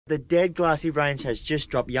The Dead Glassy range has just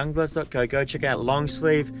dropped. Youngbloods.co. Go check out long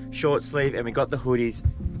sleeve, short sleeve, and we got the hoodies.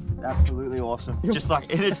 It's absolutely awesome. Just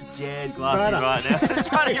like in its dead glassy right now.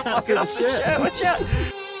 Trying to get blocking off the shirt. Watch out.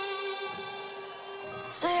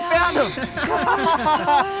 Found him!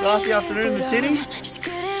 Glassy afternoon in the tinny.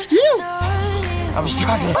 I'm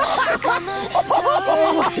struggling.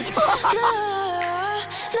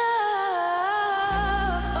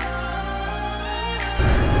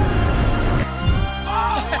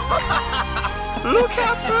 Look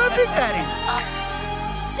how perfect that is.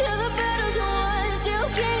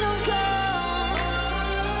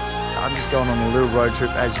 I'm just going on a little road trip,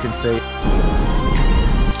 as you can see.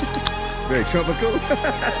 Very tropical.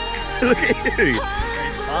 Look at you.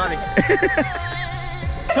 Funny.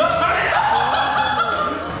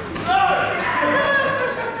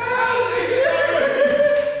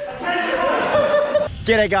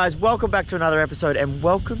 G'day guys, welcome back to another episode and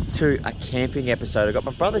welcome to a camping episode. I've got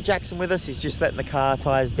my brother Jackson with us. He's just letting the car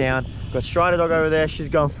tyres down. Got Strider Dog over there. She's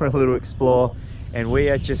going for a little explore. And we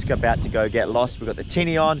are just about to go get lost. We've got the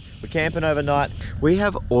tinny on, we're camping overnight. We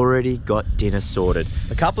have already got dinner sorted.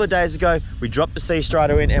 A couple of days ago, we dropped the Sea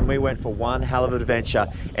Strider in and we went for one hell of an adventure.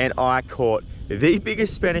 And I caught the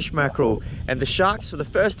biggest Spanish mackerel. And the sharks, for the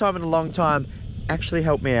first time in a long time, actually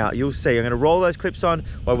helped me out. You'll see. I'm gonna roll those clips on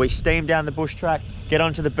while we steam down the bush track, get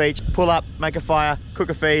onto the beach, pull up, make a fire, cook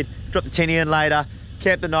a feed, drop the tinny in later,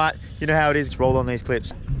 camp the night. You know how it is, roll on these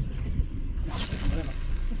clips.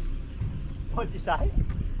 What'd you say?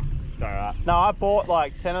 It's alright. No, I bought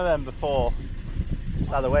like 10 of them before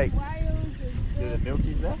the other week. Do the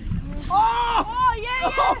milkies there? Oh! Oh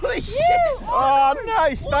yeah! Holy shit! Oh no,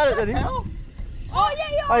 he spat it, didn't he? Oh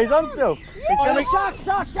yeah! Oh, he's on still. Yeah. He's gonna... Sharks!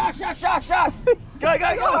 Go! Sharks! That's a shark! Sharks!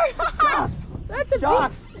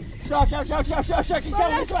 He's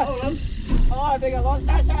coming this way. Oh, I think I lost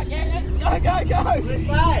that shark. Yeah. Go! This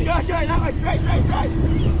way. Go, that way, straight.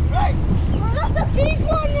 Right. Oh, that's a big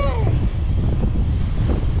one there.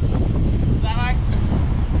 That way.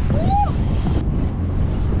 Woo.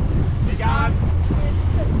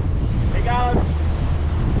 Keep going.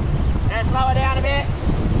 Now slow it down a bit.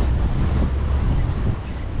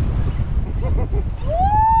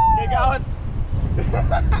 Keep going.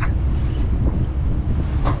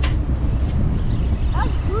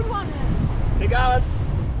 That's a good one there. Keep going.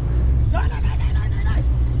 No. Slow down.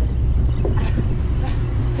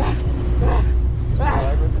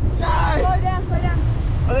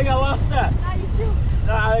 I think I lost her. No, you still.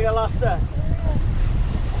 No, I think I lost her.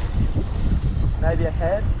 Maybe a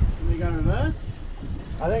head. Can we go reverse?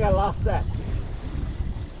 I think I lost her.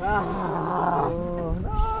 Ah. Oh,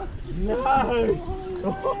 no.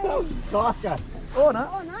 Oh, that was psycho. Oh, no.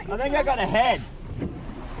 Oh, no. I think I got a head.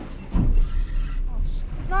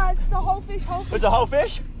 No, it's the whole fish. It's a whole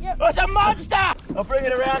fish? Yep. Oh, it's a monster! I'll bring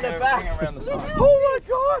it around the back. Bring it around the side. Oh my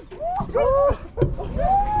god!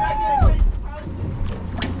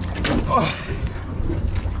 Oh.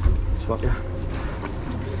 Swap you.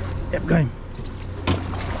 Yep, go.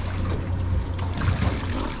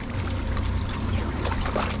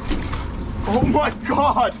 Oh my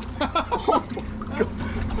god! Oh my god!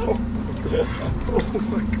 Oh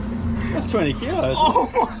my god! That's 20 kilos. Oh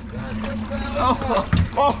my!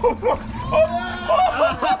 Oh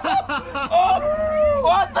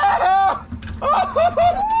what the hell?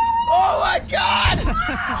 Oh my god!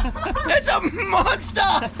 It's a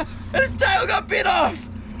monster! And his tail got bit off!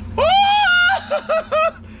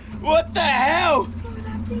 What the hell?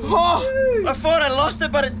 Oh, I thought I lost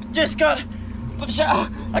it, but it just got...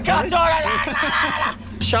 I can't talk!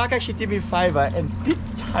 The shark actually did me a favour and bit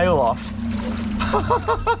the tail off.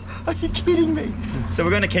 Are you kidding me? So we're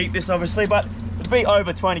going to keep this obviously, but it'll be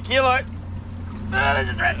over 20 kilo.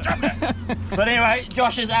 But anyway,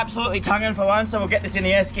 Josh is absolutely tonguing for one, so we'll get this in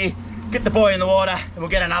the esky, get the boy in the water, and we'll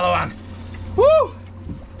get another one. Woo!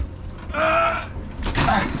 Oh,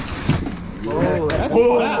 that's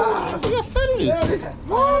fat. Look how fat it is.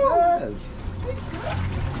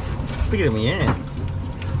 Look at my hands.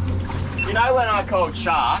 You know when I called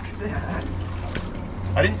shark,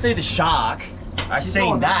 I didn't see the shark, I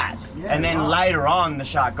seen that. And then later on the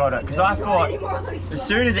shark got it. Because I thought as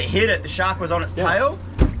soon as it hit it, the shark was on its tail.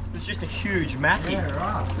 It was just a huge mackie.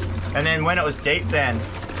 And then when it was deep then,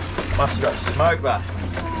 must have got smoked, but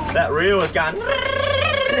that reel was going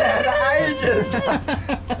yeah, the ages.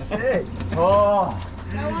 Sick. Oh.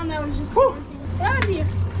 That one that was just smoking. Around here.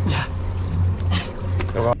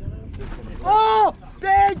 Oh!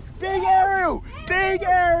 Big aerial! Big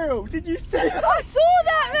aerial! Did you see that? I saw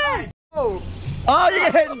that, man! Oh! Oh,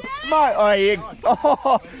 you're getting smoked.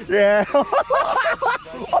 Oh, yeah.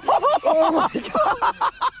 Oh my God.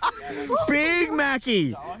 Big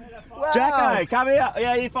Mackie. Wow. Jacko, come here.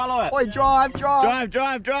 Yeah, you follow it. Oi, drive.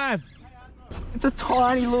 Drive. It's a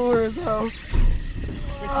tiny lure as well.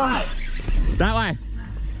 That way.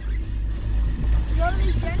 You got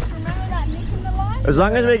any gents remember that nick in the line? As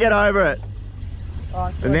long as we get over it.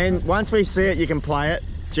 Oh, And then once we see it, you can play it.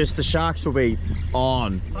 Just the sharks will be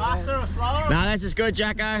on. Faster or slower? No, this is good,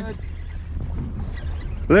 Jacko. A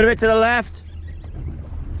little bit to the left.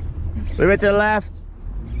 A little bit to the left.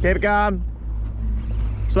 Keep it going.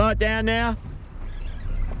 Slow it down now.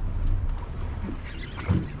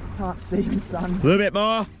 can't see the sun. A little bit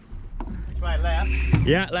more. Wait, left.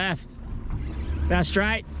 Yeah, left. Now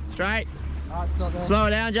straight. Oh, it's not there. Slow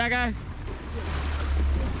it down, Jacko.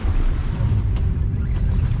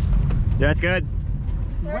 Yeah, that's good.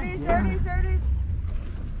 There it is.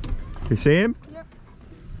 You see him? Yep.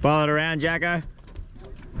 Follow it around, Jacko.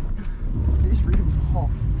 This really was hot.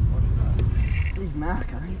 Big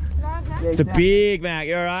Mac, eh? Right, Mac? Yeah, It's a big Mac,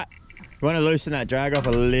 you alright? You want to loosen that drag off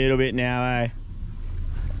a little bit now, eh?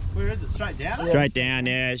 Where is it? Straight down? Straight down,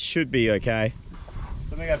 yeah, it should be okay.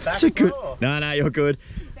 Let me go back. It's a good. or- No, you're good.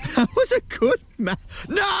 That was a good Mac.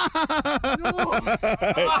 No!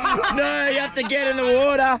 No, you have to get in the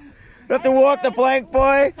water. You have to walk the plank,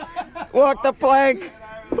 boy. Walk the plank.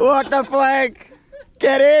 Walk the plank.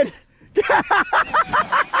 Get in.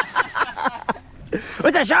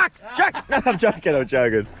 What's that, shark? Shark! No, I'm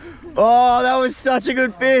joking. Oh, that was such a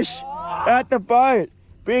good fish. At the boat.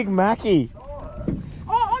 Big Mackie.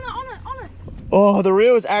 Oh, on it. Oh, the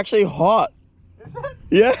reel is actually hot. Is it?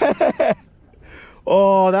 Yeah.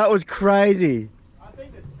 Oh, that was crazy. I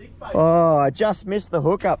think it's stick bait. Oh, I just missed the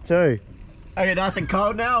hook up too. Okay, nice and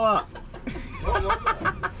cold now or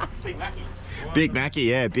what? Big Mackie. Big Mackie,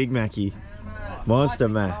 yeah, Big Mackie. Monster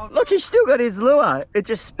man. Look, he's still got his lure. It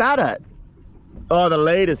just spat it. Oh, the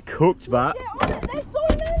lead is cooked, but. Yeah, on it. There's so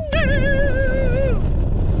many.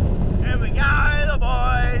 Here we go, the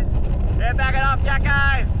boys. They're backing off,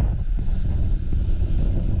 Jacko.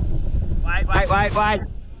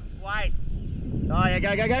 Wait. Oh, yeah, go.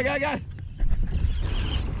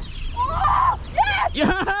 Oh, yes!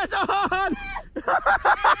 Yes, on!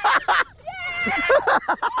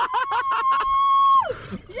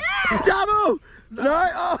 Yeah! Double!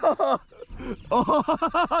 No!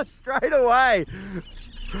 Oh, straight away.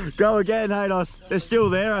 Go again, Hados. They're still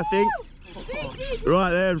there, I think. Big. Right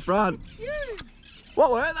there in front. Huge.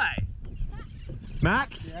 What were they?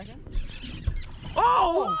 Max?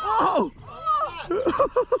 Oh! Oh,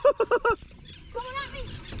 coming at me.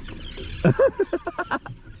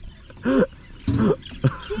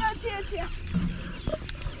 Cheer.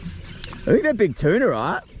 I think they're big tuna,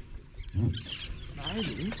 right?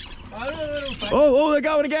 Maybe. Oh, they're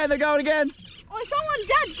going again. Oh, someone,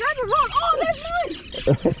 Dad, grab a rod. Oh, there's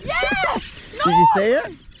mine. Yeah! Did you see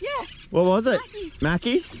it? Yeah. What was it?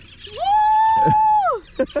 Mackies. Mackies?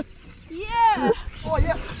 Woo! Yeah. Oh,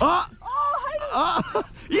 yeah. Oh! Oh, hey. Oh!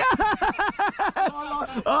 Yes!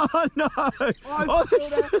 Oh no! Oh,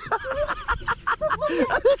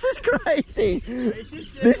 this is crazy. This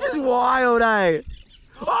is wild, eh?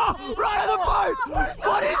 Oh, right on the boat!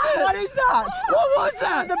 What is it? What is that? What was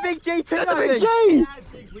that? That's a big G too. That's a I big think. G!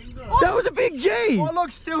 That was a big G! Oh,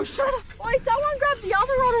 look, still straight up. Wait, someone grab the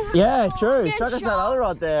other rod. Yeah, true. Man, Chuck us that shark. other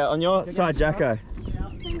rod there on your side, Jacko.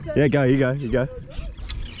 I think so. Yeah, go, you go.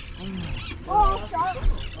 Oh, shark.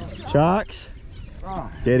 Sharks, Oh.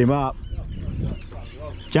 get him up.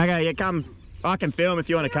 Jacko, you come. I can film if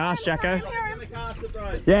you want to cast, Jacko.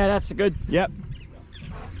 Yeah, that's good. Yep.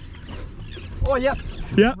 Oh, yep.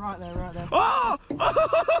 Yep. Right there. Oh!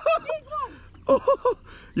 Oh!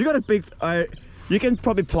 You got a big. You can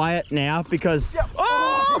probably play it now because. Yep.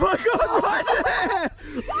 Oh my God! Right there!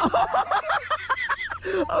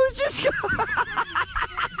 I was just.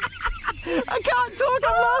 I can't talk.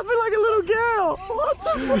 I'm laughing like a little girl.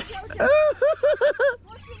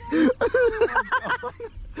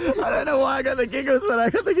 I don't know why I got the giggles, but I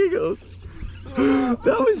got the giggles.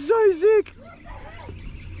 That was so sick.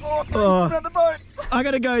 Oh, at the boat. I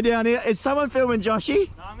gotta go down here. Is someone filming Joshy?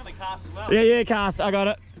 No, I'm going to cast as well. Yeah, cast. I got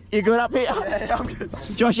it. You good up here? Yeah, I'm good.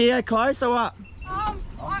 Joshy, yeah, close or what?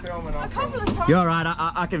 filming, A couple of times. You're alright.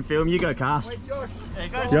 I can film. You go cast. Josh. Yeah,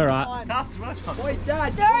 go. You're alright. Cast as well, John. Wait,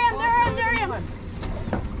 Dad. There I am.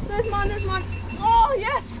 There's mine. Oh,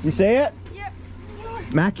 yes. You see it? Yep.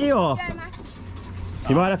 Mackie or? Yeah, Mac.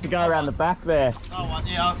 You might have to go around the back there. Oh,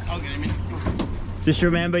 yeah, I'll get him in. Just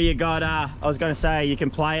remember you got, I was going to say you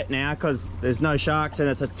can play it now because there's no sharks and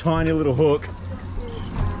it's a tiny little hook.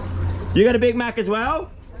 You got a big Mac as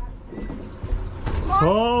well?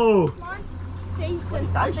 Oh! Mine's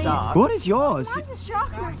decent. I think. Shark. What is yours? Mine's a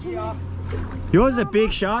shark mackie. Yours is a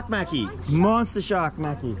big shark mackie. Monster shark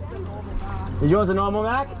mackie. Is yours a normal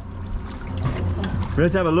mac?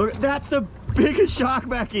 Let's have a look. That's the biggest shark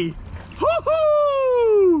mackie.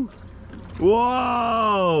 Woohoo!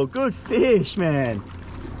 Whoa! Good fish, man.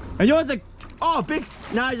 And yours a big.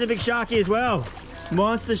 No, he's a big sharky as well.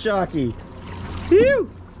 Monster sharky. Phew!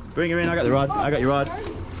 Bring her in. I got the rod. I got your rod.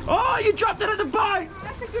 Oh, you dropped it at the boat.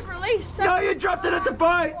 That's a good release. No, you dropped it at the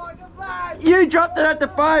boat. You dropped it at the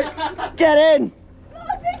boat. Get in. No,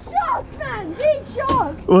 big sharks, man. Big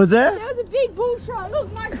shark. What was there? There was a big bull shark. Look,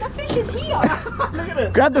 the fish is here. Look at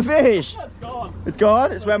it. Grab the fish. It's gone. It's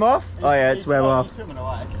gone? It swam off? Oh yeah, it swam off. He's swimming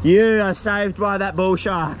away. You are saved by that bull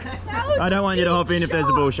shark. That was I don't want you to big hop in if there's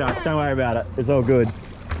a bull shark. Don't worry about it. It's all good.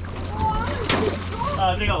 Oh,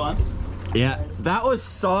 Have you got one? Yeah, that was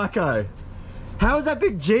psycho. How was that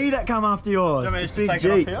big G that come after yours? Do you want me just to Big take G.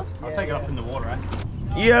 it off here? I'll take it off in the water, eh?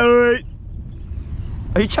 Yo!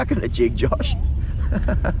 Are you chucking a jig, Josh?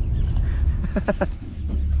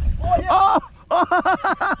 Oh!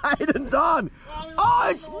 Aiden's on! Oh,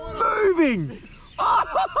 it's moving!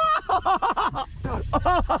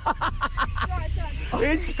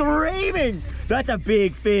 It's screaming! That's a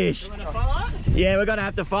big fish. You want to follow it? Yeah, we're gonna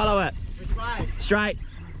have to follow it. Which way? Straight.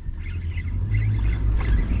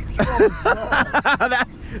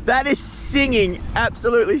 that is singing,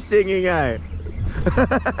 absolutely singing, eh?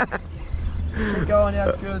 Keep going, yeah,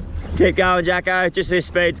 it's good. Keep going, Jacko. Just this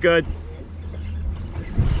speed's good.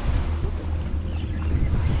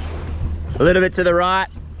 A little bit to the right.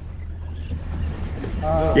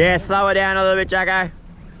 Yeah, slow it down a little bit, Jacko.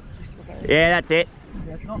 Yeah, that's it.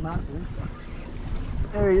 Yeah, it's not massive.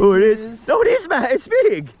 There he is. Oh, it is. No, it is, mate. It's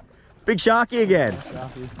big. Big sharky again.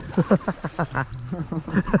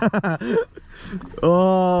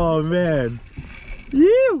 Oh, man.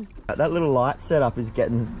 Ew. That little light setup is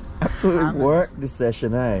getting absolutely worked this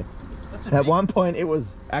session, eh? At one point, it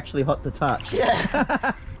was actually hot to touch.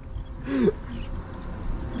 Yeah.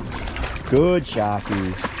 Good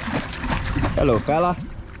sharky. Hello, fella.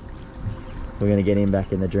 We're gonna get him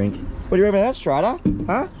back in the drink. What do you reckon of that, Strider?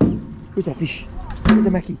 Huh? Where's that fish? Where's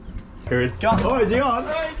the mackie? Here it comes. Oh, is he on?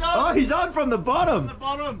 Oh, he's on from the bottom. The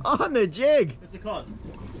bottom. On the jig. It's a cod.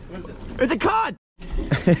 What is it? It's a cod.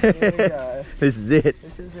 There we go. This is it.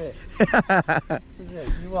 This is it. This is it.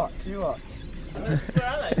 You watch, you watch. Where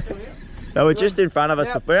are they? Still here? They were just in front of us.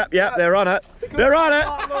 Yep, they're on it. They're on it.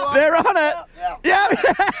 They're on it. Yep.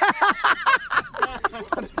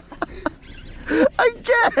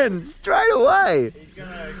 Again, straight away.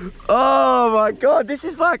 Oh my God, this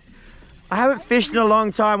is like, I haven't fished in a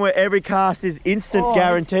long time where every cast is instant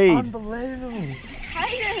guaranteed. Unbelievable.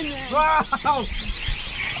 Wow!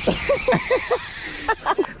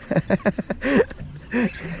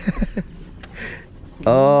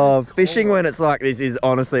 Oh, fishing when it's like this is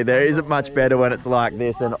honestly, there isn't much better when it's like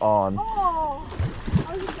this and on.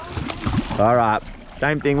 All right,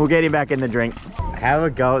 same thing, we'll get him back in the drink. Have a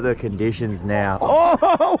go at the conditions now. Oh,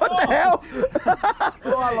 what the hell?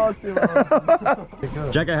 Oh, I lost him.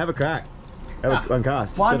 Jacko, have a crack. Have one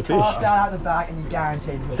cast. One Got a fish. cast out the back and you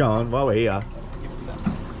guaranteed it. Let's go on while we're here.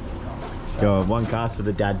 Go on, one cast for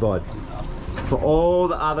the dad bod. For all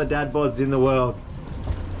the other dad bods in the world.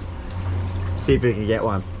 See if we can get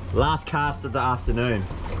one. Last cast of the afternoon.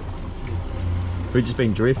 We've just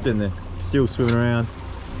been drifting there. Still swimming around.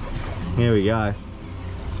 Here we go.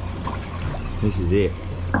 This is it.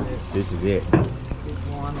 This is it. Big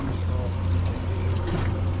one on the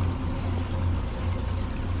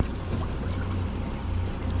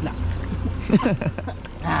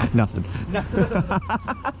Nothing.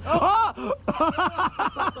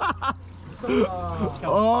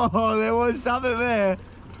 Oh, there was something there.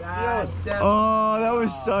 Oh, that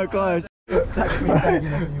was so close.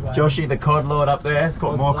 Joshy, the cod lord up there, has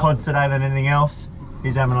got more cods today than anything else.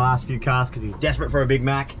 He's having the last few casts because he's desperate for a big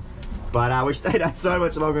mac. But we stayed out so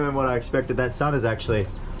much longer than what I expected. That sun is actually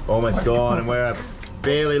almost gone and we're a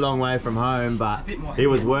fairly long way from home, but it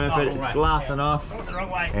was worth it. It's glassing off.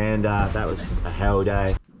 And that was a hell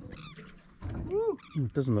day.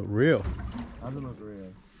 It doesn't look real. Doesn't look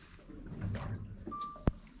real.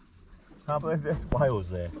 Can't believe there's whales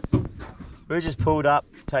there. We just pulled up,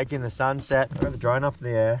 taking the sunset. I got the drone up in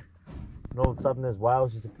the air, and all of a sudden there's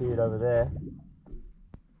whales just appeared over there.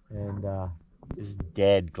 And it's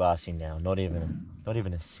dead glassy now. Not even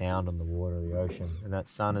a sound on the water of the ocean. And that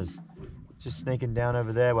sun is just sneaking down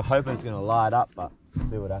over there. We're hoping it's going to light up, but we'll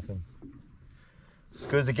see what happens. As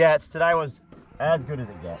good as it gets. Today was as good as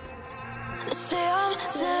it gets. Say I'm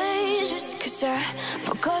dangerous 'cause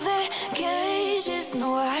묶어 the cages.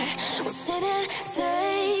 No, I won't sit and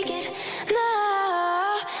take it. No,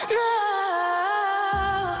 no.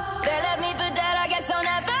 They left me for dead, I guess I'll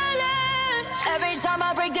never learn. Every time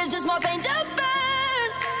I break, there's just more pain to burn.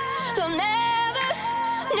 They'll never,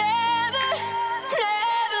 never,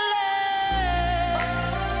 never learn.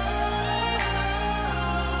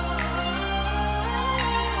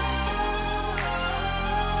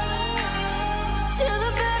 Till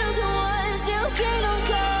the battle's won, till kingdom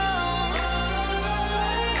come.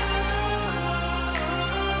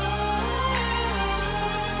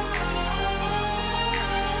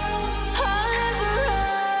 I'll never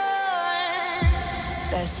run.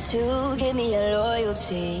 Best to give me your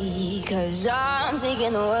loyalty, 'cause I'm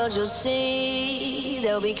taking the world, you'll see.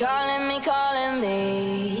 They'll be calling me, calling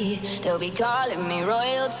me. They'll be calling me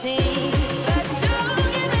royalty. Best to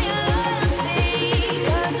give me your loyalty,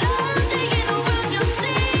 'cause I'm taking the world, you'll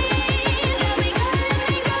see. They'll be calling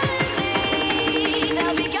me, calling me.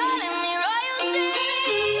 They'll be calling me royalty.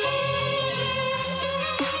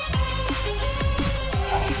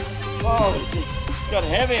 Oh, it's got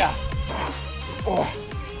heavier. Oh.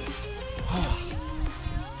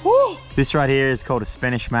 This right here is called a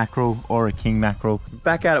Spanish mackerel or a king mackerel.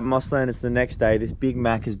 Back out at Mossland, it's the next day. This big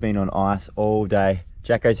mac has been on ice all day.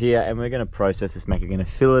 Jacko's here and we're going to process this mac. We're going to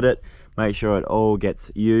fillet it, make sure it all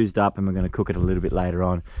gets used up, and we're going to cook it a little bit later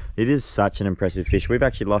on. It is such an impressive fish. We've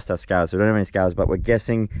actually lost our scales, so we don't have any scales, but we're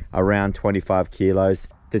guessing around 25 kilos.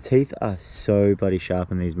 The teeth are so bloody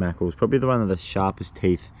sharp in these mackerels. Probably one of the sharpest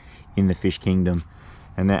teeth in the fish kingdom.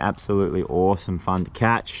 And they're absolutely awesome fun to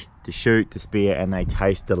catch, to shoot, to spear, and they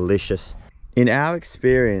taste delicious. In our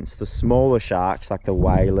experience, the smaller sharks like the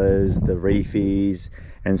whalers, the reefies,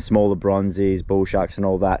 and smaller bronzies, bull sharks and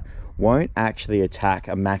all that won't actually attack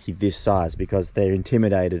a mackie this size because they're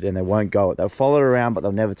intimidated and they won't go it. They'll follow it around, but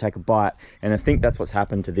they'll never take a bite. And I think that's what's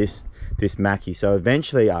happened to this mackie. So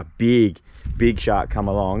eventually a big shark come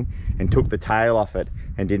along and took the tail off it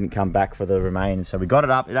and didn't come back for the remains. So we got it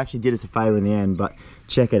up. It actually did us a favor in the end, but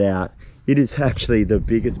check it out. It is actually the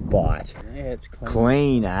biggest bite. Yeah, it's clean.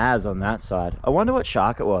 Clean as on that side. I wonder what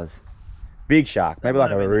shark it was. Big shark, maybe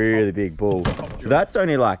like a really big bull. So that's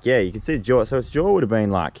only like, yeah, you can see the jaw. So its jaw would have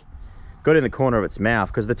been like, got in the corner of its mouth,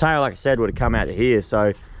 because the tail, like I said, would have come out to here.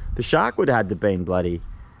 So the shark would have had to been bloody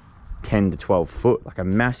 10 to 12 foot, like a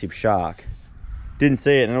massive shark. Didn't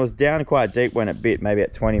see it, and it was down quite deep when it bit, maybe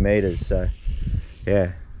at 20 meters. So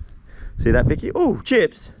yeah, see that, Vicky? Oh,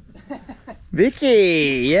 chips.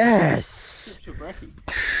 Vicky, yes. Chips or brekkie?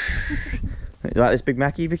 You like this big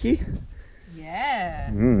mackie, Vicky?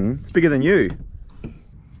 Yeah. It's bigger than you.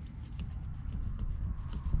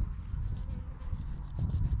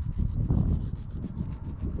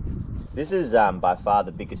 This is by far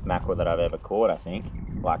the biggest mackerel that I've ever caught, I think,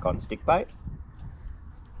 like on stick bait.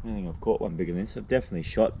 I don't think I've caught one bigger than this. I've definitely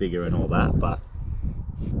shot bigger and all that, but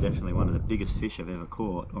it's definitely one of the biggest fish I've ever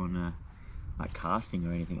caught on like casting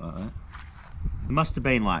or anything like that. It must have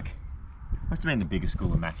been the biggest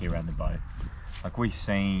school of mackie around the boat. Like, we've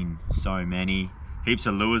seen so many, heaps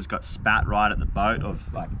of lures got spat right at the boat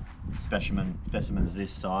of like specimens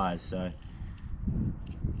this size, so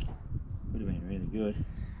would have been really good.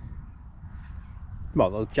 Well,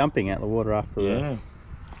 they were jumping out the water after Yeah. the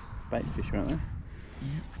bait fish, weren't they?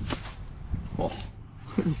 Oh,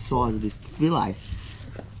 look at the size of this fillet.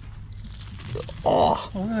 Oh,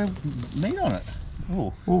 Oh, there's meat on it.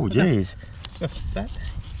 Oh, jeez. that's fat.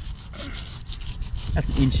 That's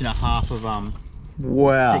 1.5 inches of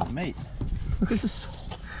Wow. thick meat. Look at the size.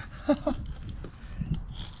 Oh,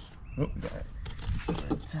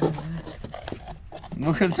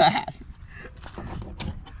 Look at that.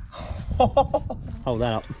 hold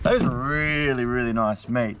that up. That was really, really nice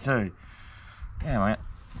meat too. Yeah, mate.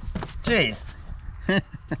 Jeez.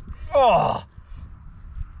 Oh.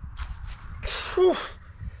 Whew.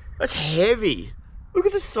 That's heavy. Look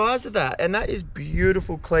at the size of that. And that is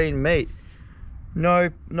beautiful, clean meat.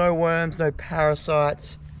 No worms, no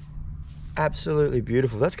parasites. Absolutely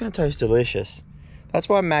beautiful. That's going to taste delicious. That's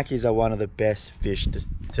why mackies are one of the best fish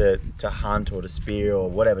to hunt or to spear or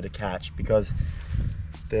whatever to catch, because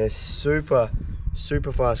they're super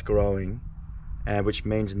fast growing, which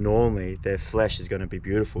means normally their flesh is going to be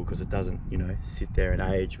beautiful because it doesn't, you know, sit there and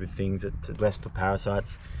age with things that less for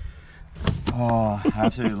parasites. Oh, I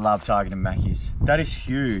absolutely love targeting mackies. That is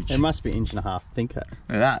huge. It must be 1.5 inches thicker.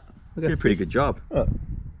 Look at that. Look Did at a pretty good job. Oh.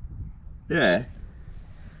 Yeah.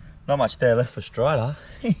 Not much there left for Strider.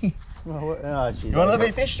 Well, oh, You want a little bit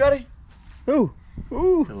of fish, Strider? Ooh,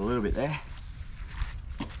 ooh. A little bit there.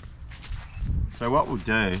 So what we'll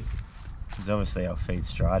do is, obviously I'll feed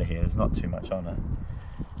Strider here. There's not too much on it.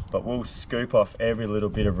 but we'll scoop off every little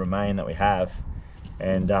bit of remain that we have,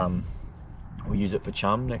 and we'll use it for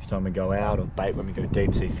chum next time we go out, or bait when we go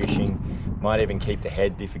deep sea fishing. Might even keep the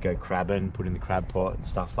head if we go crabbing, put in the crab pot and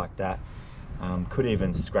stuff like that. Could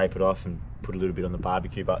even scrape it off and put a little bit on the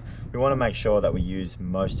barbecue, but we want to make sure that we use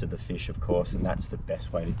most of the fish, of course, and that's the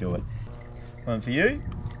best way to do it. One for you,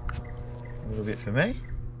 a little bit for me.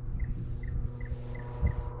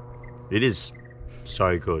 It is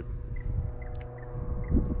so good.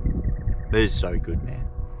 It is so good, man.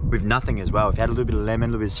 With nothing as well. We've had a little bit of lemon,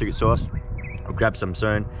 a little bit of secret sauce. I'll grab some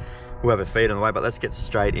soon. We'll have a feed on the way, but let's get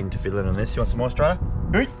straight into fiddling on this. You want some more, Strider?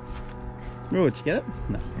 Oh, did you get it?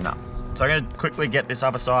 No. No. So I'm going to quickly get this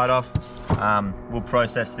other side off. We'll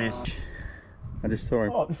process this. I just saw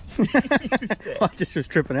him. Oh. I just was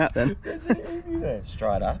tripping out then. There's an emu there.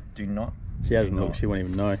 Strider, do not. She hasn't looked, she won't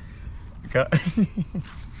even know. Okay.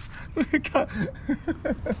 Look at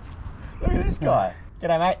this guy.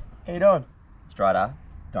 G'day, mate. How you doing? Strider,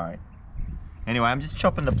 don't. Anyway, I'm just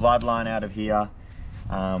chopping the bloodline out of here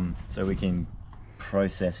so we can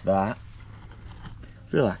process that.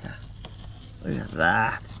 I feel like look at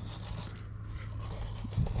that.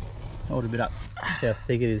 Hold a bit up. See how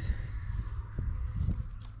thick it is.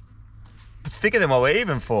 It's thicker than what we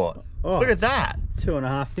even thought. Oh, look at that.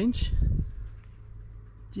 2.5 inch.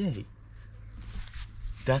 Gee.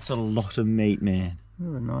 That's a lot of meat, man.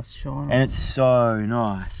 Oh, a nice shine. And it's so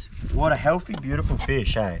nice. What a healthy, beautiful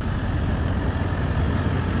fish, eh?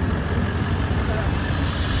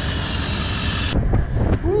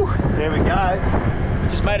 Woo, there we go.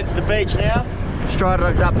 Just made it to the beach now. Strider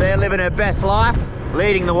Dog's up there living her best life,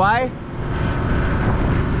 leading the way.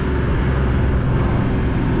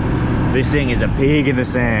 This thing is a pig in the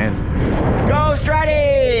sand. Go,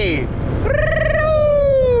 Stratty!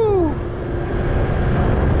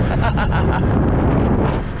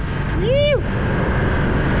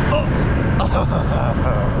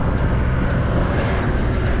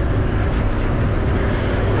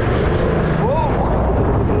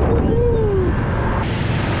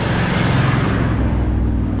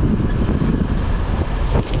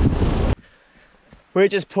 We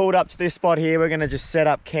just pulled up to this spot here. We're gonna just set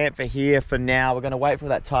up camp for here for now. We're gonna wait for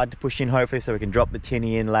that tide to push in, hopefully, so we can drop the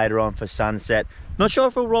tinny in later on for sunset. Not sure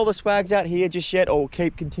if we'll roll the swags out here just yet, or we'll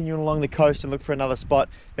keep continuing along the coast and look for another spot.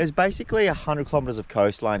 There's basically 100 kilometers of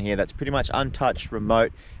coastline here that's pretty much untouched,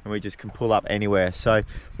 remote, and we just can pull up anywhere. So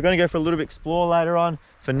we're gonna go for a little bit explore later on.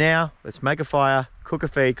 For now, let's make a fire, cook a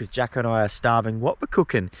feed, because Jacko and I are starving. What we're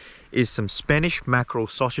cooking is some Spanish mackerel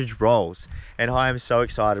sausage rolls, and I am so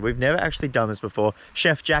excited. We've never actually done this before.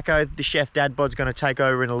 Chef Jacko, the chef dad bod's going to take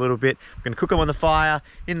over in a little bit. We're going to cook them on the fire,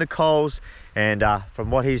 in the coals, and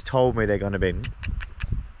from what he's told me, they're going to be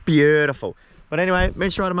beautiful. But anyway, me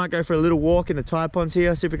and Strider might go for a little walk in the tide ponds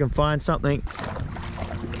here, see if we can find something.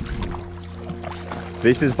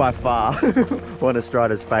 This is by far one of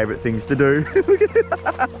Strider's favourite things to do.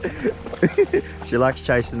 She likes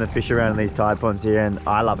chasing the fish around in these tide ponds here, and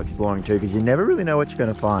I love exploring too, because you never really know what you're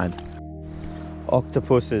going to find.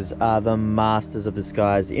 Octopuses are the masters of the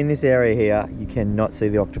skies. In this area here, you cannot see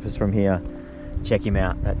the octopus from here. Check him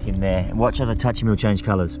out, that's him there. And watch as I touch him, he'll change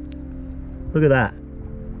colours. Look at that.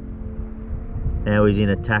 Now he's in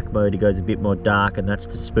attack mode, he goes a bit more dark, and that's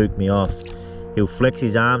to spook me off. He'll flex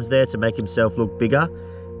his arms there to make himself look bigger,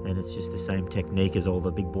 and it's just the same technique as all the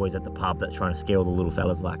big boys at the pub that's trying to scare all the little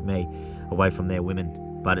fellas like me away from their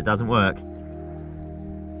women. But it doesn't work.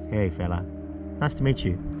 Hey fella, nice to meet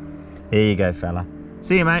you. There you go, fella.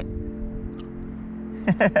 See you, mate.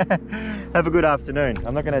 Have a good afternoon.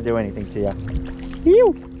 I'm not going to do anything to you.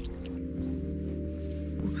 Ew.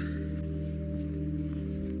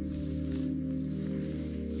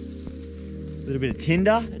 A little bit of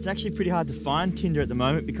tinder. It's actually pretty hard to find tinder at the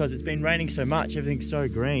moment because it's been raining so much. Everything's so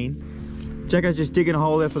green. Jacko's just digging a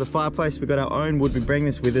hole there for the fireplace. We've got our own wood. We bring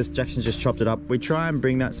this with us. Jackson's just chopped it up. We try and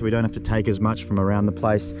bring that so we don't have to take as much from around the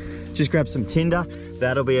place. Just grab some tinder.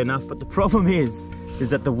 That'll be enough. But the problem is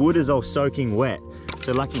that the wood is all soaking wet.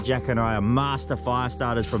 So lucky Jack and I are master fire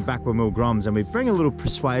starters from back when we were groms, and we bring a little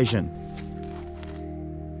persuasion.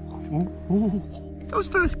 Ooh, that was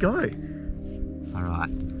first go. All right,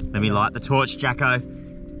 let me light the torch, Jacko.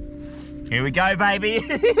 Here we go, baby.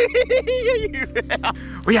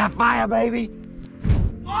 We have fire, baby.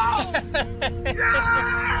 Oh,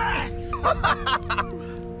 yes!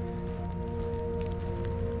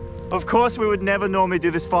 Of course, we would never normally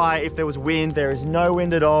do this fire if there was wind. There is no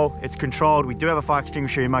wind at all. It's controlled. We do have a fire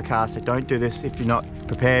extinguisher in my car, so don't do this if you're not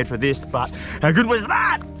prepared for this, but how good was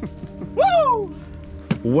that? Woo!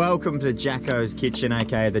 Welcome to Jacko's kitchen,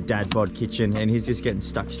 aka the Dad Bod kitchen, and he's just getting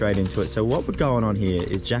stuck straight into it. So what we're going on here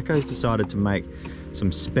is Jacko's decided to make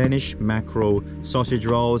some Spanish mackerel sausage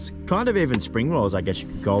rolls, kind of even spring rolls, I guess you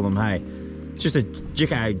could call them. Hey, it's just a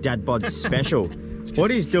Jacko Dad Bod special. What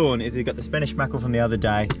he's doing is he's got the Spanish mackerel from the other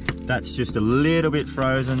day. That's just a little bit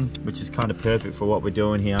frozen, which is kind of perfect for what we're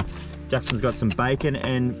doing here. Jackson's got some bacon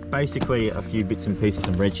and basically a few bits and pieces,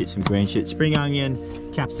 some red chips, some green chips, spring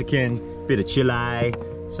onion, capsicum, bit of chile,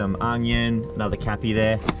 some onion, another cappy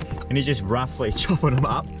there. And he's just roughly chopping them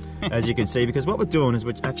up, as you can see, because what we're doing is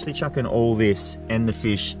we're actually chucking all this and the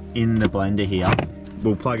fish in the blender here.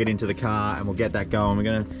 We'll plug it into the car and we'll get that going.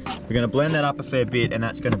 We're gonna blend that up a fair bit, and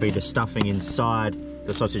that's gonna be the stuffing inside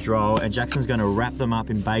the sausage roll. And Jackson's gonna wrap them up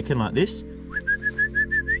in bacon like this,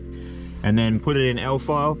 and then put it in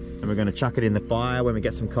L-foil, and we're gonna chuck it in the fire when we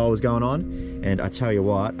get some coals going on. And I tell you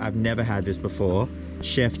what, I've never had this before.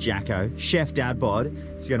 Chef Jacko, Chef Dad Bod,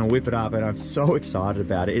 is gonna whip it up, and I'm so excited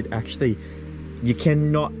about it. It actually, you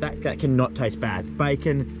cannot, that cannot taste bad.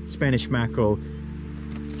 Bacon, Spanish mackerel.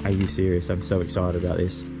 Are you serious? I'm so excited about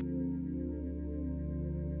this.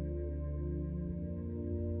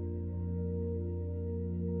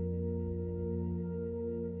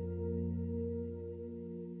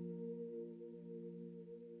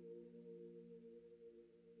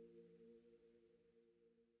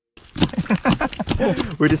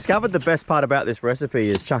 We discovered the best part about this recipe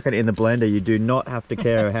is chucking it in the blender. You do not have to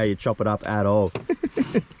care how you chop it up at all.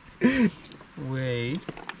 We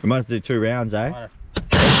might have to do 2 rounds, eh?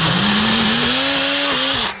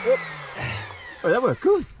 Oh, that worked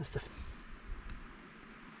good. That's the...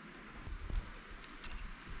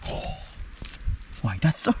 Oh, wait,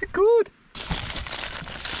 that's so good.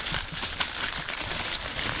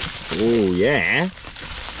 Oh, yeah.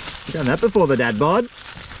 You've done that before, the Dad Bod.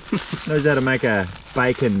 Knows how to make a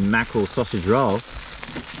bacon mackerel sausage roll.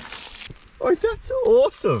 Oh, that's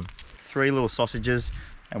awesome. 3 little sausages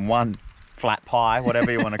and 1 flat pie,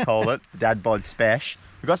 whatever you want to call it. Dad Bod special.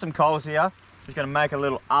 We've got some coals here. Just going to make a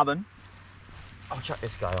little oven. I'll chuck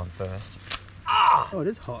this guy on first. Ah! Oh, it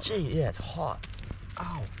is hot. Gee, yeah, it's hot.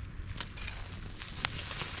 Ow.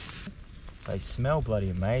 They smell bloody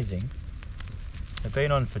amazing. They've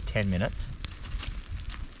been on for 10 minutes.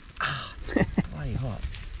 Ah, bloody hot.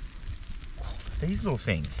 Oh, these little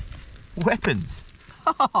things. Weapons.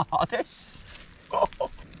 Oh, this. Oh.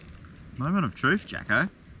 Moment of truth, Jacko.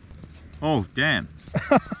 Oh, damn.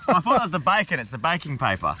 I thought that was the bacon. It's the baking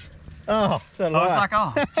paper. Oh, so I was like,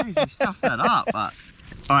 oh, geez, we stuffed that up. But...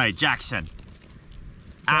 All right, Jackson.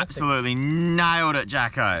 Absolutely nailed it,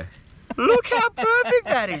 Jacko. Look how perfect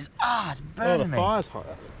that is. Ah, it's burning me. Oh, the fire's hot.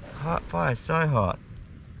 Hot fire, so hot.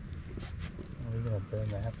 Oh, we're going to burn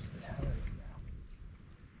the absolute hell out of it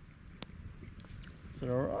now. Is it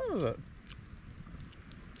alright, is it?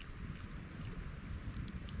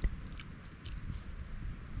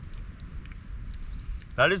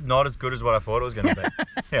 That is not as good as what I thought it was going to be.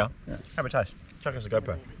 Here, have a taste. Chuck us a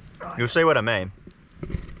GoPro. You'll see what I mean.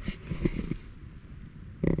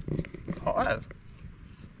 Hot. I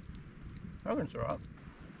reckon it's alright.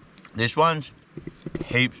 This one's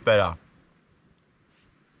heaps better.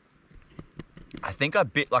 I think I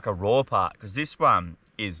bit like a raw part, because this one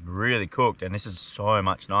is really cooked and this is so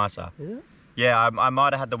much nicer. Is it? Yeah, I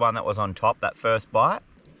might have had the one that was on top, that first bite.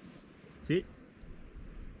 See it?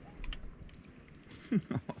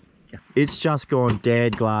 It's just gone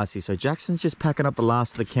dead glassy, so Jackson's just packing up the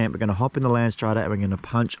last of the camp. We're going to hop in the Landstrider and we're going to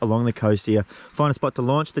punch along the coast here, find a spot to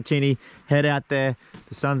launch the tinny, head out there.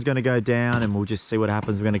 The sun's going to go down and we'll just see what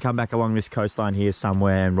happens. We're going to come back along this coastline here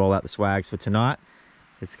somewhere and roll out the swags for tonight.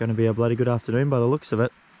 It's going to be a bloody good afternoon by the looks of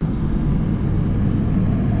it.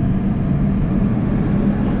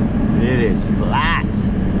 It is flat.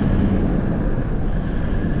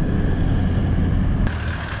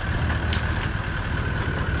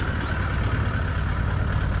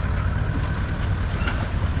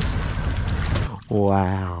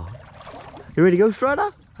 Wow. You ready to go,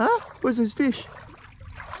 Strider? Huh? Where's those fish?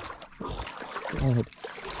 Oh, God.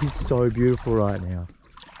 He's so beautiful right now.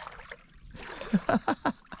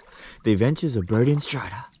 The adventures of Brodie and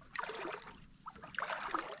Strider.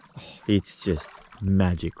 Oh, it's just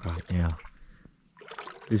magic right now.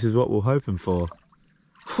 This is what we're hoping for.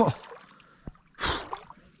 Oh,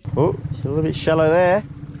 it's a little bit shallow there.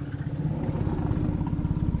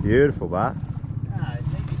 Beautiful, but Ah,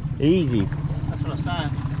 it's easy. easy. That's what I'm saying.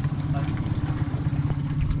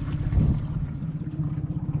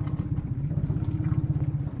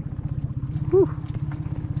 Whew.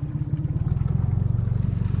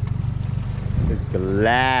 It's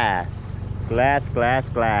glass. Glass, glass,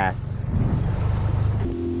 glass.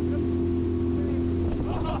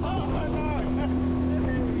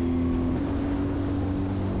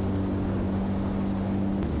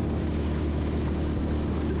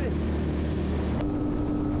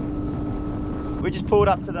 we just pulled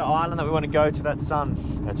up to the island that we want to go to. That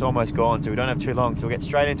sun, it's almost gone, so we don't have too long, so we'll get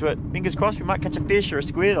straight into it. Fingers crossed we might catch a fish or a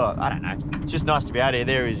squid, or I don't know. It's just nice to be out here.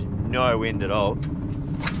 There is no wind at all.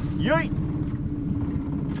 Yeet!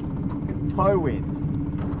 Toe wind.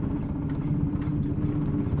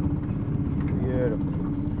 Beautiful.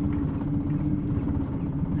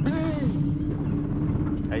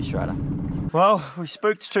 Hey, Strider. Well, we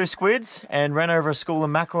spooked 2 squids and ran over a school of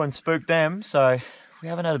mackerel and spooked them, so we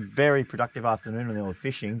haven't had a very productive afternoon on the old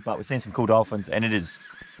fishing, but we've seen some cool dolphins, and it is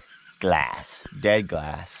glass, dead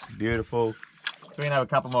glass, beautiful. We're gonna have a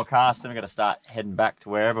couple more casts, then we're gonna start heading back to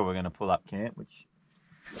wherever we're gonna pull up camp, which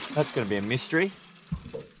that's gonna be a mystery.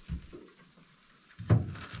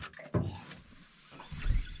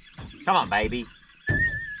 Come on, baby.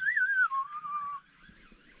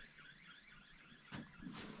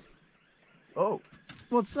 Oh,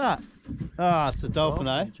 What's that? Ah, it's a dolphin,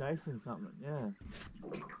 eh? Chasing something, yeah.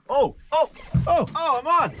 Oh, I'm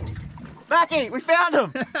on. Mackie, we found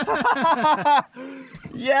him.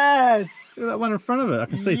 Yes. Look at that one in front of it. I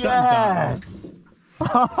can see something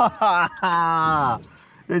Yes.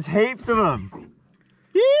 There's heaps of them.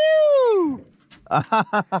 Ew. Oh,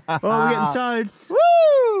 we're getting towed.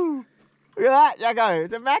 Woo! Look at that, Jacko.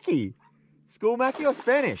 Is it Mackie? School Mackie or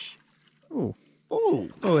Spanish? Oh. Oh.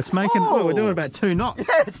 Oh, it's making. Oh, we're doing about 2 knots.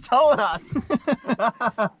 Yeah, it's towing us.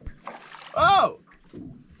 Oh.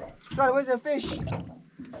 Johnny, where's that fish?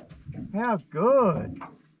 How good.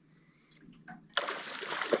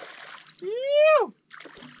 Ew.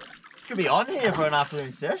 Could be on here for an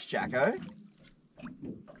afternoon search, Jacko.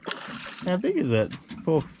 How big is it?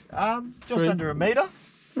 4. Just 3. under a metre.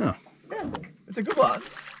 Oh. Yeah, it's a good one.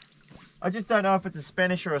 I just don't know if it's a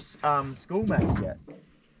Spanish or a school Mackie yet.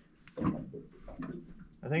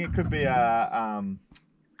 I think it could be a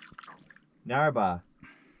narrowbar.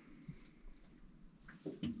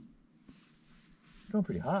 Going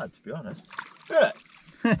pretty hard, to be honest. Look at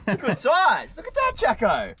it. Good size. Look at that,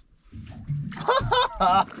 Jacko.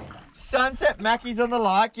 Sunset Mackies on the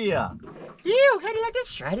like here. Ew, how do you like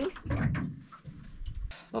this, Stratty?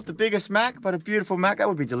 Not the biggest mac, but a beautiful mac. That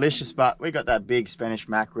would be delicious, but we got that big Spanish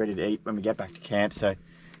mac ready to eat when we get back to camp. So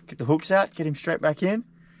get the hooks out, get him straight back in.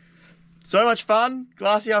 So much fun.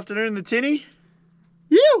 Glassy afternoon in the tinny.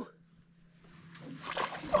 Ew!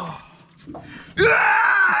 Oh.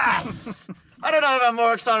 Yes! I don't know if I'm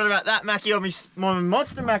more excited about that Mackie or my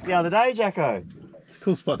monster mac the other day, Jacko.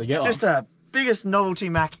 Cool spot to get Just a biggest novelty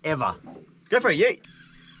mac ever. Go for a yeet.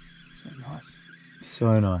 So nice.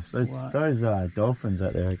 So nice. Those dolphins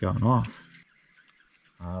out there are going off.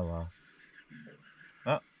 Oh well.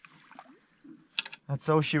 Well, that's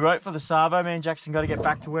all she wrote for the Savo. Me and Jackson got to get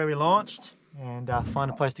back to where we launched and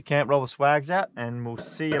find a place to camp, roll the swags out, and we'll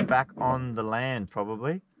see you back on the land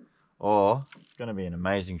probably. Or it's going to be an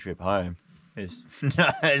amazing trip home. There's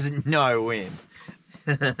no wind.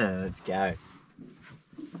 Let's go.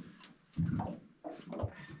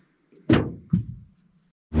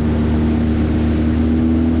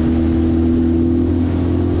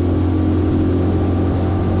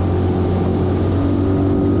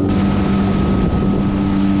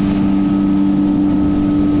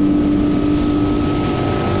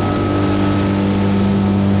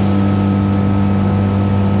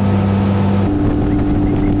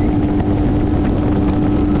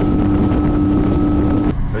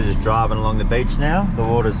 Driving along the beach now. The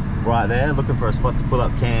water's right there, looking for a spot to pull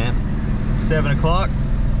up camp. 7 o'clock,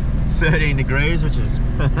 13 degrees, which is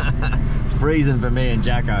freezing for me and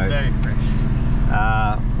Jacko. Very fresh.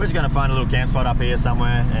 We're just gonna find a little camp spot up here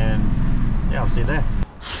somewhere, and yeah, I'll see you there.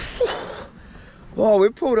 Whoa, we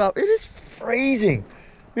pulled up. It is freezing.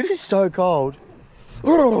 It is so cold.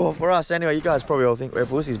 For us anyway. You guys probably all think we're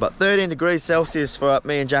pussies, but 13 degrees Celsius for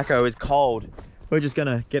me and Jacko is cold. We're just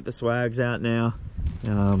gonna get the swags out now.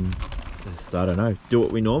 Just, I don't know, do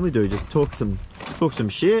what we normally do, just talk some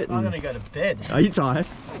shit. I'm gonna go to bed. Are you tired?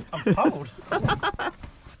 I'm cold.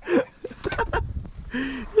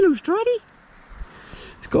 Hello, Stratty.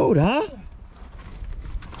 It's cold, huh?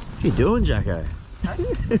 What are you doing, Jacko?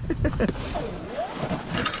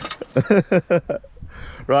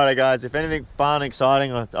 Righto guys, if anything fun,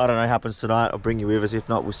 exciting, I don't know, happens tonight, I'll bring you with us. If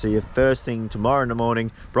not, we'll see you first thing tomorrow in the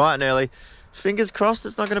morning, bright and early. Fingers crossed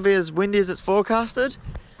it's not going to be as windy as it's forecasted,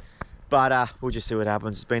 but we'll just see what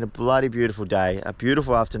happens. It's been a bloody beautiful day, a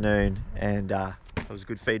beautiful afternoon, and it was a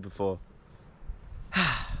good feed before.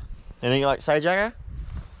 Anything you like to say, Jacko?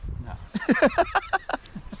 No.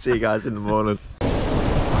 See you guys in the morning.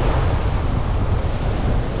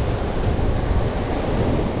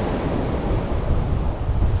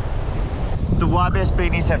 The YBS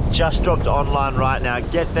beanies have just dropped online right now.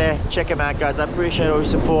 Get there, check them out, guys. I appreciate all your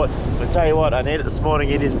support. I'll tell you what, I need it this morning.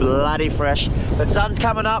 It is bloody fresh. The sun's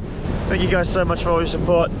coming up. Thank you guys so much for all your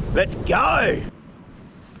support. Let's go!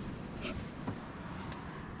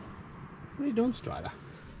 What are you doing, Strider?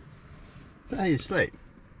 Is that how you sleep?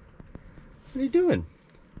 What are you doing?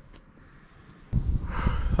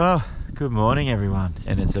 Oh, good morning, everyone.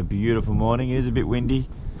 And it's a beautiful morning. It is a bit windy,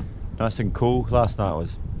 nice and cool. Last night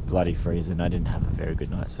was bloody freezing. I didn't have a very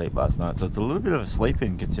good night's sleep last night, so it's a little bit of a sleep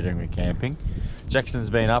in considering we're camping. Jackson's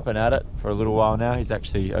been up and at it for a little while now. He's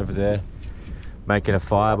actually over there making a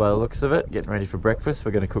fire by the looks of it, getting ready for breakfast.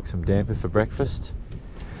 We're going to cook some damper for breakfast.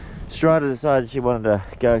 Strider decided she wanted to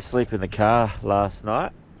go sleep in the car last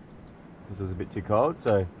night because it was a bit too cold,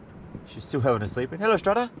 so she's still having a sleep in. Hello,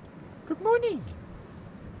 Strider. Good morning.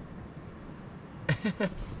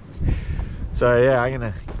 So yeah, I'm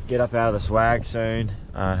gonna get up out of the swag soon,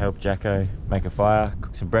 help Jacko make a fire,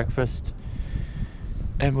 cook some breakfast,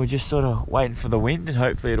 and we're just sort of waiting for the wind and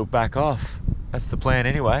hopefully it'll back off. That's the plan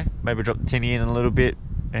anyway. Maybe drop the tinny in a little bit,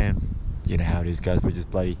 and you know how it is, guys, we're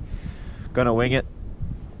just bloody gonna wing it.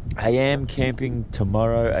 I am camping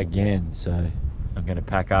tomorrow again, so I'm gonna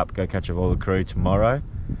pack up, go catch up all the crew tomorrow.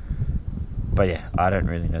 But yeah, I don't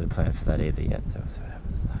really know the plan for that either yet, so we'll see what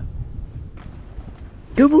happens with that.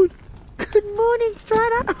 Come on. Good morning,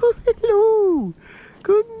 Strider. Oh, hello.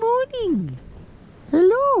 Good morning.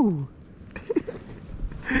 Hello.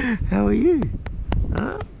 How are you?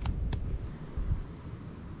 Huh?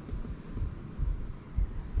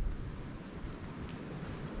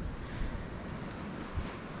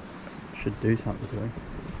 Should do something to him.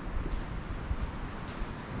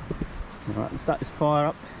 Alright, let's start this fire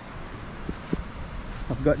up.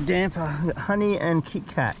 I've got damper, I've got honey and Kit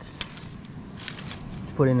Kats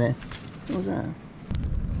to put in there. What was that?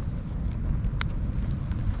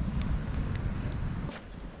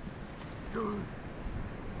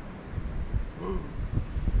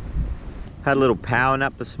 Had a little power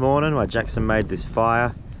nap this morning while Jackson made this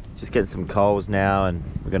fire. Just getting some coals now, and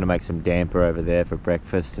we're going to make some damper over there for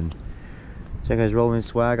breakfast. And Jacko's rolling his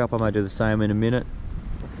swag up. I might do the same in a minute.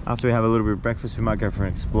 After we have a little bit of breakfast, we might go for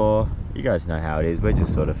an explore. You guys know how it is. We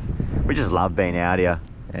just love being out here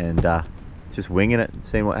and just winging it and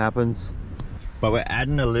seeing what happens. But we're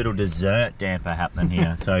adding a little dessert damper happening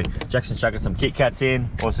here. So Jackson's chucking some Kit Kats in,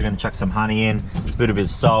 also going to chuck some honey in, a little bit of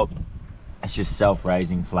salt. It's just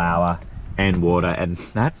self-raising flour and water, and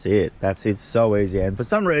that's it. That's it. So easy, and for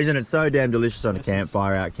some reason it's so damn delicious on a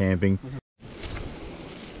campfire out camping.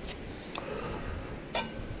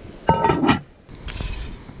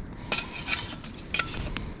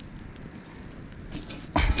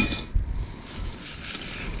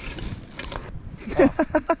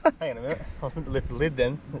 Hang on a minute, I was meant to lift the lid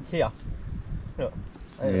then. It's here. Look.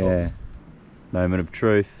 Yeah. Moment of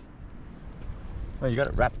truth. Oh, you got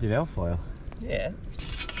it wrapped in alfoil. Yeah.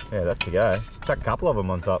 Yeah, that's the go. Chuck a couple of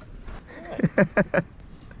them on top.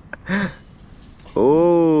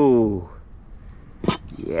 Oh,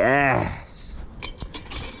 yes.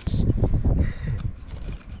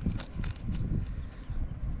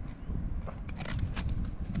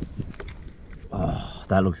 Oh,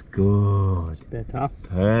 that looks good. Better.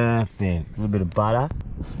 Perfect. A little bit of butter.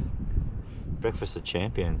 Breakfast of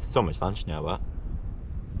champions. It's almost lunch now, but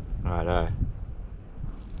righto.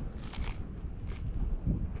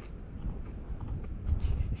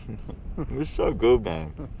 It's so good,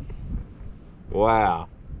 man. Wow.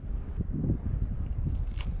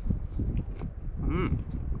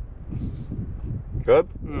 Good?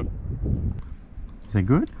 Is that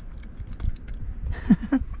good?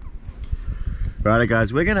 Righto,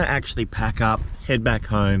 guys, we're gonna actually pack up, head back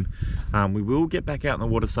home. We will get back out in the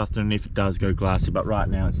water this afternoon if it does go glassy, but right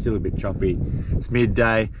now it's still a bit choppy. It's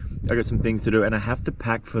midday. I got some things to do, and I have to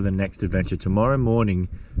pack for the next adventure. Tomorrow morning,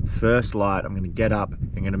 first light, I'm gonna get up.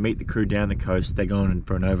 I'm gonna meet the crew down the coast. They're going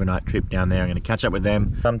for an overnight trip down there. I'm gonna catch up with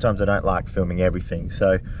them. Sometimes I don't like filming everything,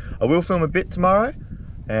 so I will film a bit tomorrow,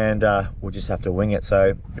 and we'll just have to wing it.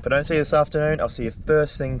 So if I don't see you this afternoon, I'll see you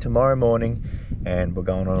first thing tomorrow morning, and we're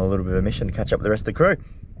going on a little bit of a mission to catch up with the rest of the crew,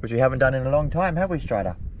 which we haven't done in a long time, have we,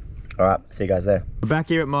 Strider? All right, see you guys there. We're back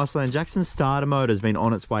here at Mossland. Jackson's starter motor has been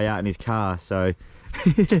on its way out in his car, so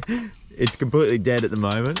it's completely dead at the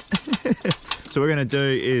moment. So what we're going to do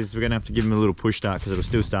is we're going to have to give him a little push start, because it'll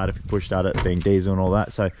still start if we push start it, being diesel and all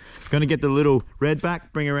that. So going to get the little red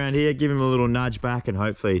back, bring around here, give him a little nudge back, and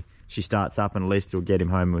hopefully she starts up, and at least it'll get him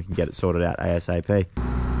home and we can get it sorted out ASAP.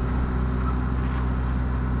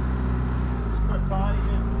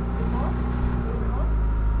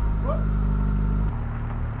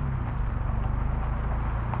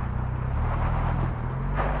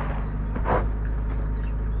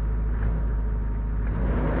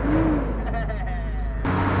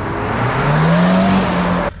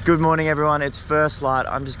 Good morning everyone, it's first light.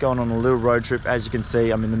 I'm just going on a little road trip. As you can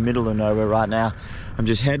see, I'm in the middle of nowhere right now. I'm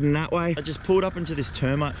just heading that way. I just pulled up into this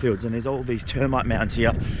termite fields and there's all these termite mounds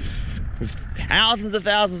here with thousands of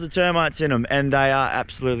termites in them, and they are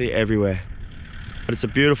absolutely everywhere. But it's a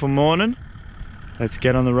beautiful morning. Let's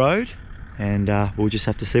get on the road and we'll just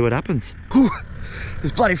have to see what happens. Whew.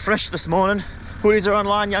 It's bloody fresh this morning. Hoodies are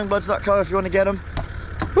online, youngbloods.co if you want to get them.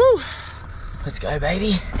 Whew. Let's go,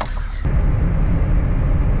 baby.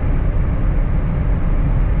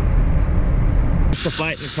 Just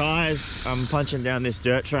deflating the tyres. I'm punching down this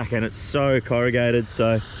dirt track and it's so corrugated,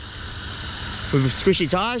 so with squishy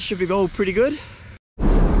tyres should be all pretty good.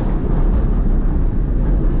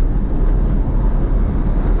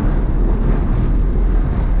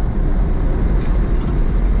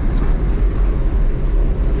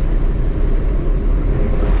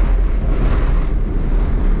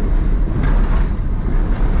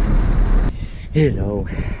 Hello.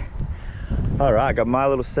 All right, got my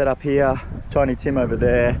little setup here. Tiny Tim over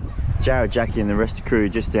there. Jared, Jackie and the rest of the crew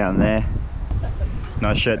just down there.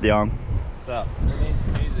 Nice shirt, Dion. What's up?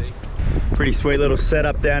 Easy. Pretty sweet little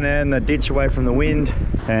setup down there in the ditch away from the wind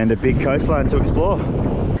and a big coastline to explore.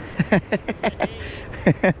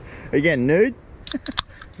 Are you getting nude?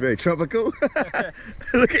 It's very tropical.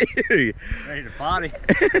 Look at you. Ready to party.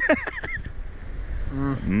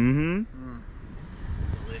 Mm-hmm.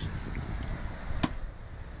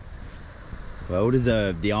 Well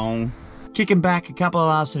deserved, Dion. Kicking back, a couple of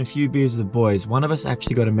laughs and a few beers with the boys. One of us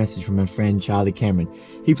actually got a message from our friend Charlie Cameron.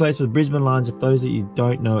 He plays for the Brisbane Lions. For those that you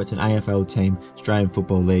don't know, it's an AFL team, Australian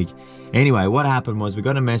Football League. Anyway, what happened was we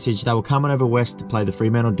got a message. They were coming over west to play the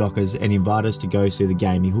Fremantle Dockers and invited us to go see the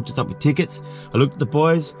game. He hooked us up with tickets. I looked at the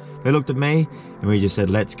boys, they looked at me, and we just said,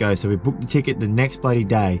 let's go. So we booked the ticket the next bloody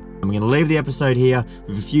day. I'm going to leave the episode here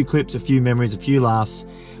with a few clips, a few memories, a few laughs.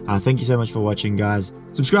 Thank you so much for watching, guys.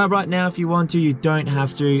 Subscribe right now if you want to. You don't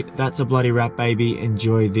have to. That's a bloody wrap, baby.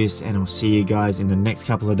 Enjoy this, and I'll see you guys in the next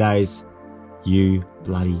couple of days. You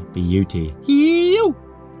bloody beauty. You.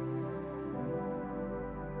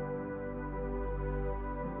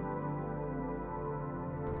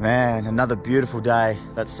 Man, another beautiful day.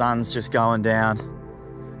 That sun's just going down.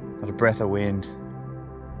 Got a breath of wind.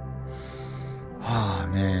 Oh,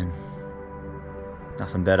 man.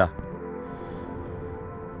 Nothing better.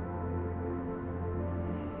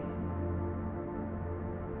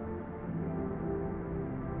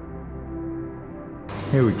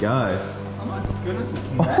 Here we go. Oh my goodness,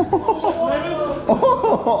 it's massive. We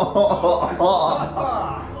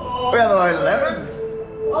have our own lemons.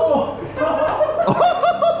 Oh,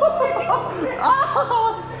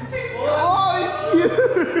 it's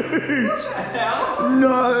huge.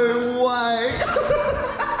 No way.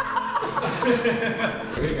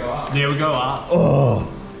 Yeah, we go up. Oh.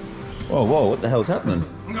 Whoa, whoa, what the hell's happening?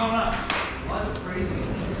 I'm going up. Why is it freezing?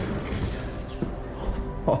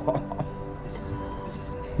 What?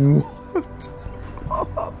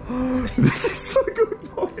 This is so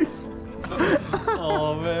good, boys.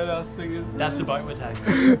 Oh man, how sick is that? That's the boat we're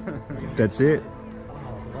taking. That's it. Oh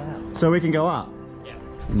wow. So we can go up? Yeah.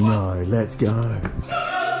 No, let's go.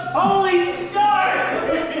 Holy no!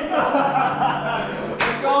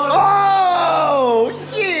 Oh,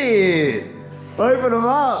 shit! Open them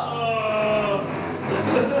up.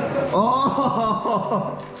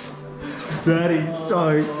 Oh, that is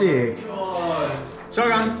so sick.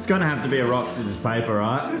 Shotgun. It's gonna have to be a rock, scissors, paper,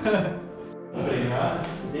 right?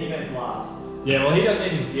 Defense last. Yeah, well he doesn't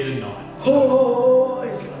even get a knife. Oh,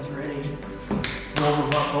 these guys ready. Warm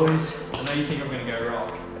them up, boys. I know you think I'm gonna go rock.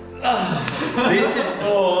 This is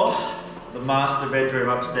for the master bedroom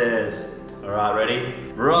upstairs. All right, ready?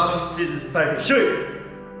 Rock, scissors, paper, shoot!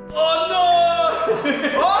 Oh no!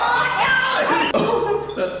 Oh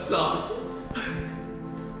no! That sucks.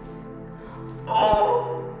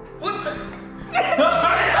 Oh, what the?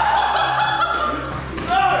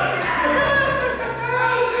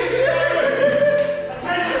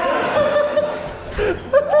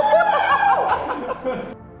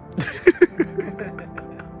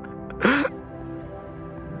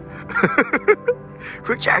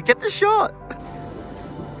 Quick, Jack, get the shot.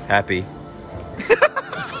 Happy.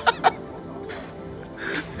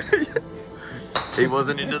 He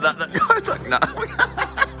wasn't into that. That guy's like, no.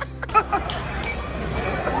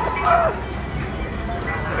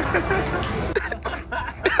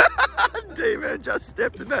 D-Man just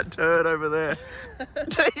stepped in that turd over there.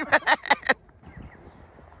 D-Man.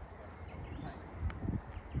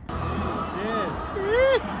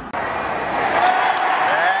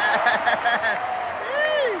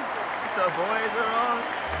 The boys are on.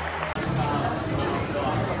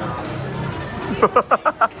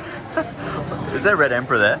 Is there Red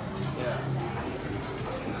Emperor there? Yeah.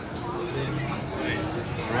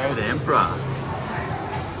 Red Emperor.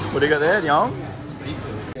 What do you got there, Yong?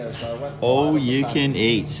 Seafood. Yeah, so I went. All you can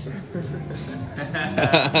eat.